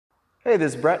Hey,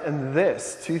 this is Brett, and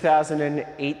this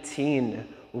 2018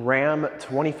 Ram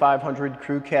 2500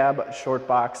 Crew Cab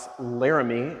Shortbox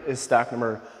Laramie is stock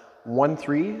number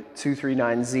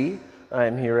 13239Z.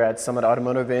 I'm here at Summit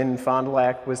Automotive in Fond du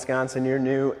Lac, Wisconsin, your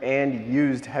new and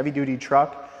used heavy-duty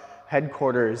truck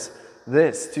headquarters.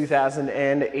 This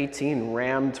 2018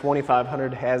 Ram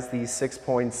 2500 has the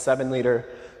 6.7-liter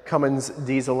Cummins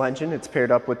diesel engine. It's paired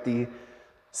up with the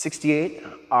 68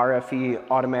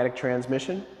 RFE automatic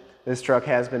transmission. This truck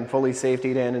has been fully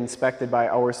safetied and inspected by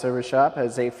our service shop,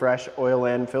 has a fresh oil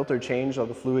and filter change. All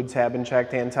the fluids have been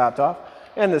checked and topped off,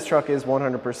 and this truck is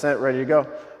 100% ready to go.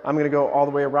 I'm going to go all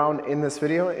the way around in this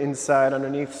video, inside,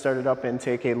 underneath, start it up, and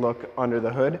take a look under the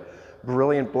hood.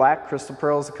 Brilliant black, crystal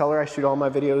pearl is the color. I shoot all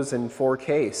my videos in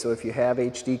 4K, so if you have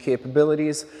HD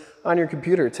capabilities on your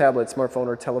computer, tablet, smartphone,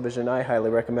 or television, I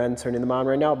highly recommend turning them on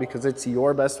right now because it's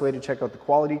your best way to check out the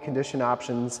quality, condition,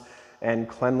 options, and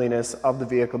cleanliness of the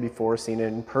vehicle before seeing it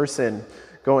in person.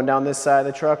 Going down this side of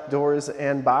the truck, doors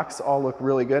and box all look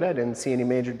really good. I didn't see any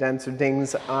major dents or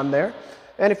dings on there.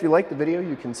 And if you like the video,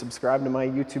 you can subscribe to my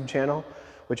YouTube channel,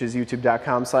 which is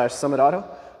youtube.com/SummitAuto.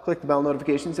 Click the bell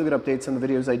notifications, you'll get updates on the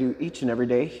videos I do each and every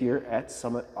day here at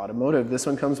Summit Automotive. This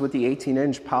one comes with the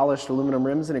 18-inch polished aluminum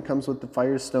rims, and it comes with the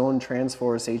Firestone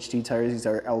Transforce HT tires. These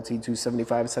are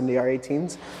LT275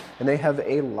 70R18s, and they have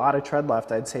a lot of tread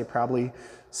left. I'd say probably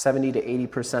 70 to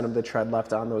 80% of the tread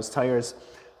left on those tires.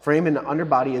 Frame and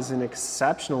underbody is in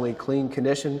exceptionally clean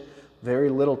condition. Very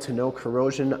little to no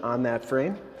corrosion on that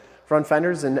frame. Front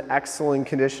fender's in excellent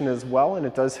condition as well, and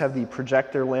it does have the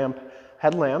projector lamp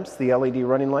headlamps, the LED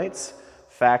running lights,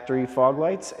 factory fog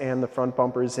lights, and the front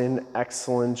bumper's in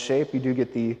excellent shape. You do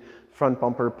get the front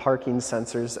bumper parking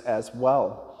sensors as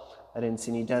well. I didn't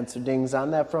see any dents or dings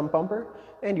on that front bumper,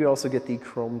 and you also get the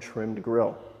chrome trimmed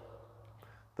grille.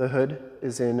 The hood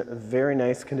is in very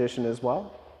nice condition as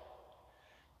well.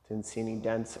 Didn't see any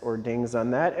dents or dings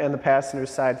on that. And the passenger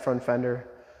side front fender,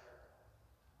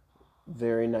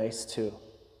 very nice too.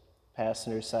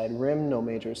 Passenger side rim, no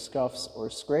major scuffs or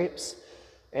scrapes.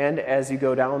 And as you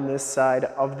go down this side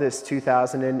of this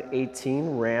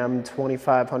 2018 Ram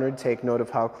 2500, take note of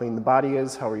how clean the body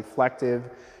is, how reflective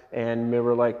and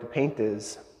mirror-like the paint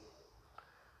is.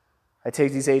 I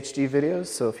take these HD videos,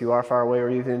 so if you are far away or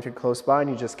even if you're close by and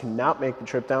you just cannot make the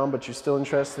trip down, but you're still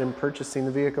interested in purchasing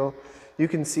the vehicle, you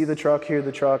can see the truck, hear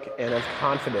the truck, and have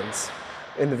confidence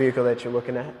in the vehicle that you're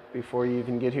looking at before you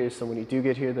even get here. So when you do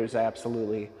get here, there's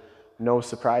absolutely no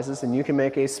surprises, and you can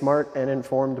make a smart and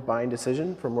informed buying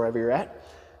decision from wherever you're at.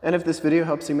 And if this video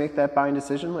helps you make that buying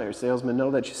decision, let your salesman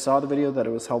know that you saw the video, that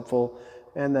it was helpful,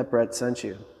 and that Brett sent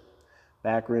you.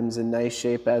 Back rim's in nice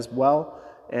shape as well.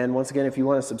 And once again, if you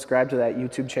want to subscribe to that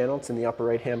YouTube channel, it's in the upper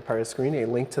right-hand part of the screen, a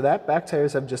link to that. Back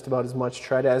tires have just about as much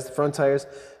tread as the front tires.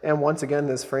 And once again,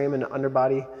 this frame and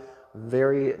underbody,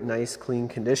 very nice, clean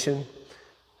condition.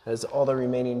 Has all the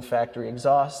remaining factory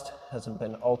exhaust, hasn't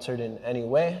been altered in any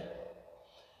way.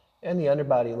 And the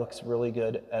underbody looks really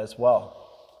good as well.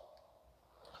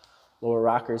 Lower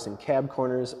rockers and cab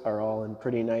corners are all in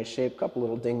pretty nice shape. Couple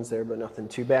little dings there, but nothing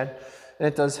too bad. And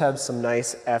it does have some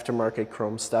nice aftermarket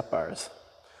chrome step bars.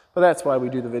 But that's why we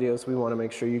do the videos. We want to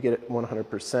make sure you get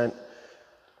 100%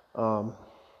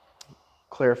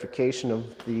 clarification of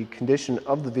the condition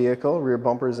of the vehicle. Rear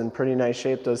bumper is in pretty nice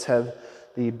shape. Does have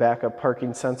the backup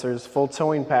parking sensors, full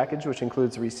towing package, which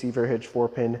includes receiver hitch,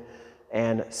 4-pin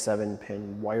and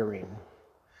 7-pin wiring.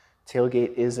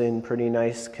 Tailgate is in pretty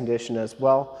nice condition as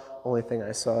well. Only thing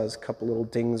I saw is a couple little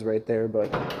dings right there,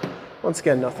 but once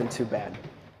again, nothing too bad.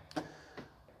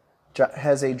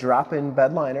 Has a drop-in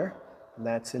bed liner.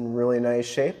 That's in really nice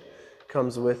shape.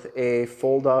 Comes with a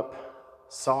fold-up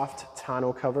soft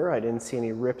tonneau cover. I didn't see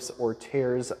any rips or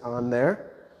tears on there.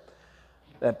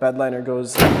 That bed liner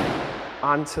goes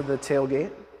onto the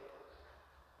tailgate.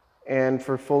 And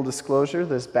for full disclosure,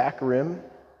 this back rim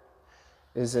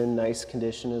is in nice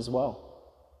condition as well.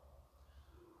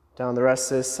 Down the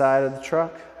rest of this side of the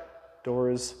truck,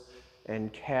 doors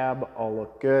and cab all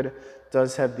look good.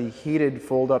 Does have the heated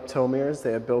fold-up tow mirrors.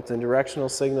 They have built-in directional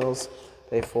signals.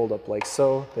 They fold up like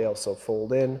so. They also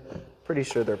fold in. Pretty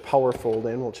sure they're power fold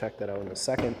in. We'll check that out in a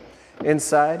second.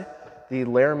 Inside, the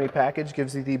Laramie package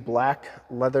gives you the black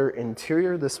leather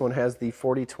interior. This one has the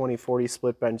 40-20-40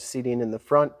 split bench seating in the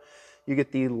front. You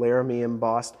get the Laramie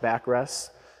embossed backrests.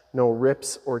 No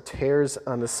rips or tears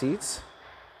on the seats.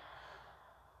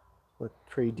 Look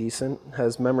pretty decent.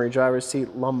 Has memory driver's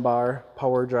seat, lumbar,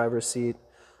 power driver's seat,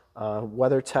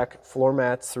 WeatherTech floor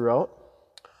mats throughout,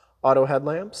 auto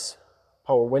headlamps,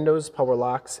 power windows, power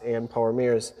locks, and power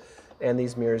mirrors. And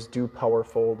these mirrors do power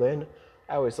fold in.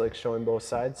 I always like showing both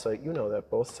sides so you know that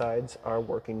both sides are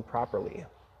working properly.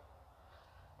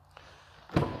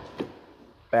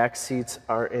 Back seats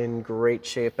are in great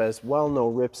shape as well. No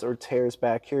rips or tears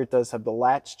back here. It does have the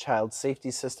Latch child safety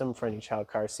system for any child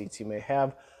car seats you may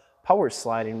have. Power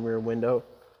sliding rear window.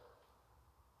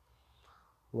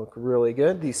 Look really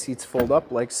good. These seats fold up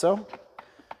like so.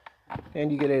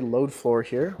 And you get a load floor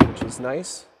here, which is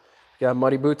nice. If you got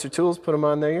muddy boots or tools, put them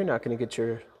on there. You're not going to get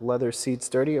your leather seats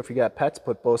dirty. If you got pets,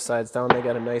 put both sides down. They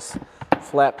got a nice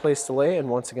flat place to lay, and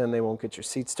once again, they won't get your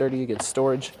seats dirty. You get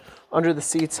storage under the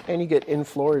seats, and you get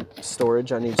in-floor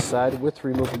storage on each side with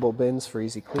removable bins for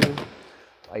easy cleaning.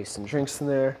 Ice and drinks in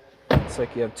there. It's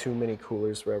like you have 2 mini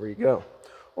coolers wherever you go,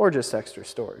 or just extra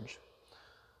storage.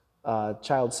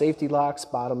 Child safety locks,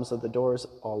 bottoms of the doors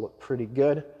all look pretty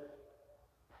good.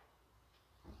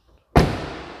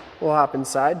 We'll hop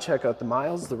inside, check out the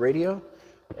miles, the radio,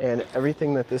 and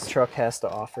everything that this truck has to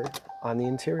offer on the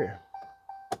interior.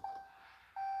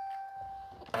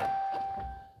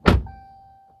 You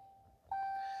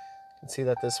can see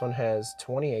that this one has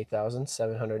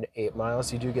 28,708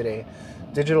 miles. You do get a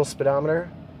digital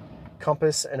speedometer,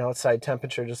 compass, and outside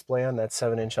temperature display on that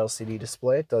 7-inch LCD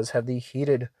display. It does have the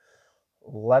heated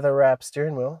leather wrap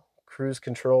steering wheel, cruise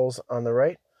controls on the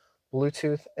right,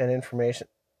 Bluetooth and information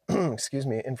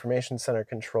information center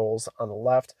controls on the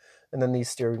left, and then these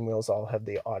steering wheels all have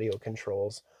the audio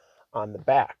controls on the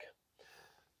back.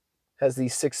 Has the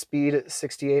 6-speed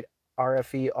 68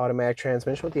 RFE automatic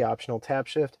transmission with the optional tap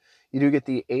shift. You do get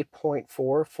the 8.4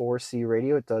 4C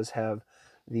radio. It does have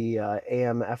the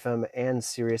AM, FM, and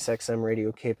Sirius XM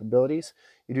radio capabilities.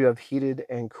 You do have heated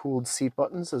and cooled seat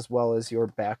buttons, as well as your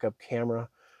backup camera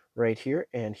right here,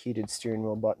 and heated steering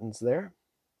wheel buttons there.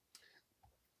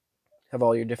 Have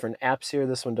all your different apps here.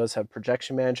 This one does have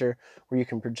Projection Manager, where you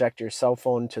can project your cell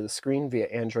phone to the screen via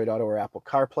Android Auto or Apple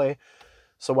CarPlay.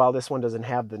 So while this one doesn't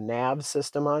have the nav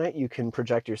system on it, you can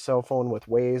project your cell phone with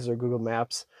Waze or Google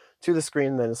Maps to the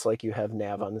screen. Then it's like you have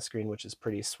nav on the screen, which is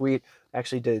pretty sweet.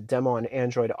 Actually did a demo on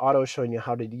Android Auto showing you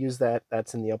how to use that.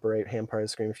 That's in the upper right hand part of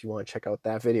the screen if you want to check out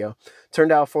that video.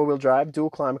 Turned out 4-wheel drive,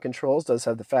 dual climate controls, does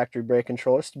have the factory brake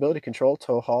controller, stability control,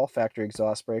 tow haul, factory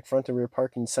exhaust brake, front and rear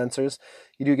parking sensors.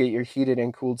 You do get your heated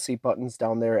and cooled seat buttons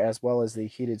down there, as well as the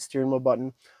heated steering wheel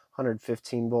button,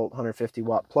 115 volt, 150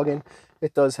 watt plug-in.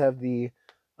 It does have the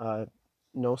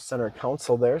no center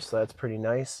console there, so that's pretty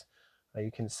nice. You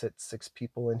can sit 6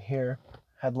 people in here.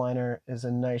 Headliner is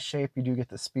in nice shape. You do get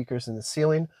the speakers in the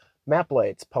ceiling, map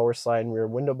lights, power slide and rear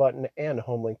window button, and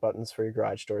Homelink buttons for your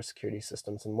garage door security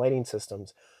systems and lighting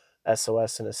systems,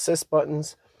 SOS and assist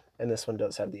buttons, and this one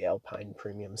does have the Alpine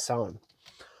premium sound.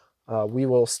 We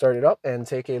will start it up and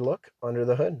take a look under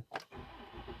the hood.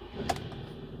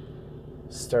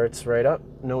 Starts right up,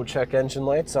 no check engine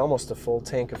lights, almost a full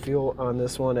tank of fuel on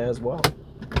this one as well.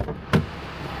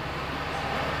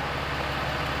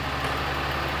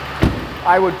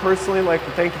 I would personally like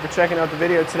to thank you for checking out the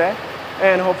video today,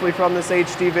 and hopefully from this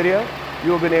HD video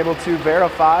you have been able to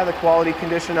verify the quality,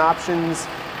 condition, options,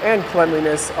 and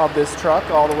cleanliness of this truck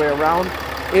all the way around,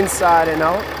 inside and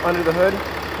out. Under the hood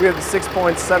we have the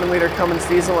 6.7 liter Cummins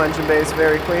diesel engine base,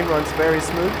 very clean, runs very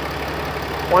smooth.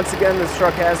 Once again, this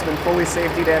truck has been fully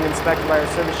safetied and inspected by our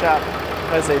service shop.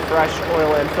 Has a fresh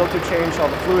oil and filter change. All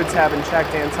the fluids have been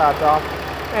checked and topped off,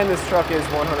 and this truck is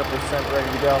 100% ready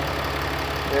to go.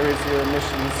 There is your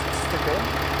emissions sticker.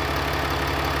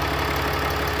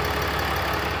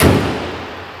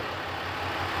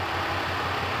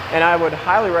 And I would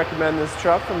highly recommend this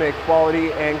truck from a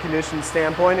quality and condition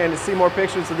standpoint. And to see more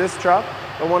pictures of this truck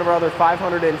or one of our other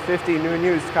 550 new and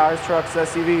used cars, trucks,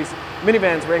 SUVs,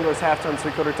 minivans, Wranglers, half tons,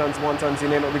 3/4 tons, 1 tons, you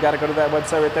name it, we got to go to that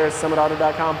website right there,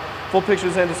 summitauto.com. Full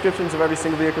pictures and descriptions of every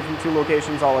single vehicle from 2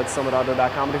 locations, all at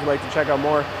summitauto.com. And if you'd like to check out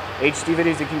more HD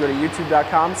videos, you can go to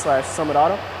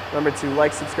youtube.com/summitauto. Remember to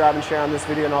like, subscribe, and share on this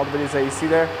video and all the videos that you see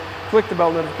there. Click the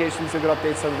bell notifications to get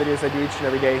updates on the videos I do each and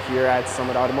every day here at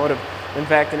Summit Automotive. In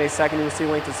fact, in a second, you will see a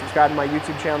link to subscribe to my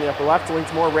YouTube channel in the upper left, a link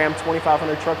to more Ram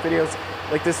 2500 truck videos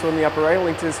like this one in the upper right, a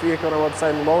link to this vehicle on our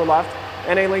website in the lower left,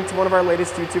 and a link to one of our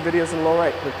latest YouTube videos in the lower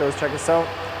right. Click those, check us out.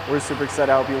 We're super excited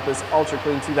to help you with this ultra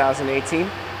clean 2018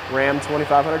 Ram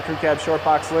 2500 Crew Cab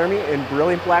Shortbox Laramie in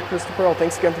brilliant black crystal pearl.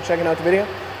 Thanks again for checking out the video.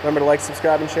 Remember to like,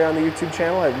 subscribe, and share on the YouTube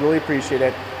channel. I really appreciate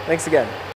it. Thanks again.